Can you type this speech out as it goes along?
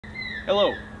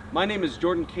Hello, my name is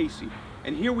Jordan Casey,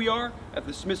 and here we are at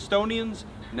the Smithsonian's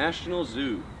National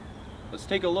Zoo. Let's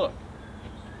take a look.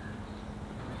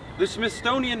 The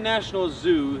Smithsonian National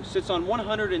Zoo sits on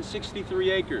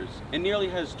 163 acres and nearly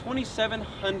has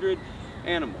 2,700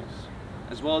 animals,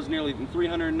 as well as nearly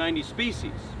 390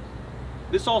 species.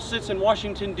 This all sits in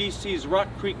Washington, D.C.'s Rock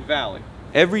Creek Valley.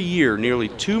 Every year, nearly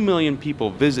 2 million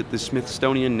people visit the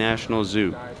Smithsonian National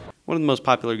Zoo. One of the most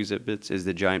popular exhibits is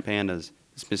the giant pandas.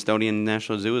 The Smithsonian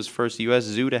National Zoo is the first U.S.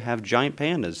 zoo to have giant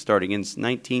pandas, starting in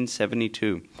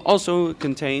 1972. Also, it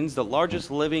contains the largest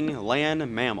living land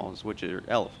mammals, which are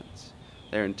elephants.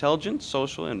 They're intelligent,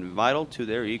 social, and vital to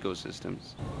their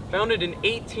ecosystems. Founded in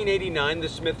 1889, the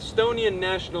Smithsonian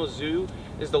National Zoo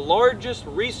is the largest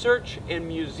research and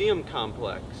museum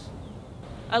complex.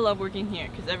 I love working here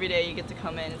because every day you get to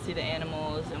come in and see the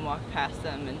animals and walk past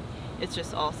them, and it's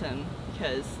just awesome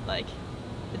because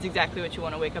it's exactly what you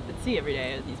want to wake up and see every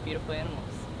day, these beautiful animals.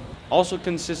 Also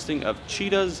consisting of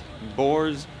cheetahs,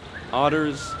 boars,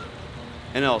 otters,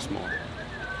 and else more.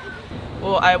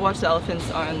 Well, I watch the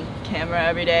elephants on camera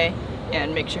every day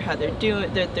and make sure that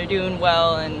they're doing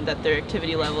well and that their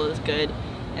activity level is good.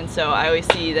 And so I always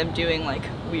see them doing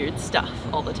weird stuff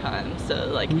all the time.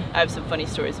 So I have some funny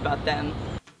stories about them.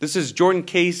 This is Jordan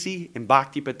Casey and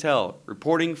Bhakti Patel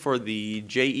reporting for the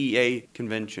JEA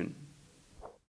convention.